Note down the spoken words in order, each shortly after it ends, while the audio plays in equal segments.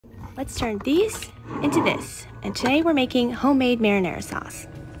Let's turn these into this. And today we're making homemade marinara sauce.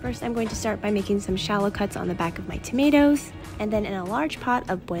 First, I'm going to start by making some shallow cuts on the back of my tomatoes. And then in a large pot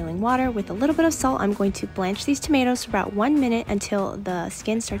of boiling water with a little bit of salt, I'm going to blanch these tomatoes for about 1 minute until the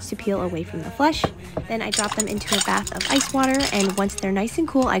skin starts to peel away from the flesh. Then I drop them into a bath of ice water, and once they're nice and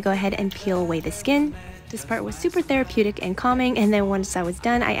cool, I go ahead and peel away the skin. This part was super therapeutic and calming, and then once I was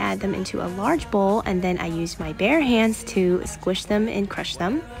done, I add them into a large bowl, and then I use my bare hands to squish them and crush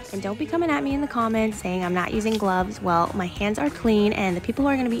them. And don't be coming at me in the comments saying I'm not using gloves. Well, my hands are clean, and the people who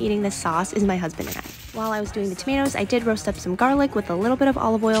are going to be eating this sauce is my husband and I. While I was doing the tomatoes, I did roast up some garlic with a little bit of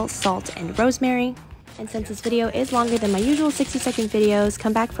olive oil, salt, and rosemary. And since this video is longer than my usual 60-second videos,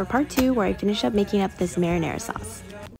 come back for part 2 where I finish up making up this marinara sauce.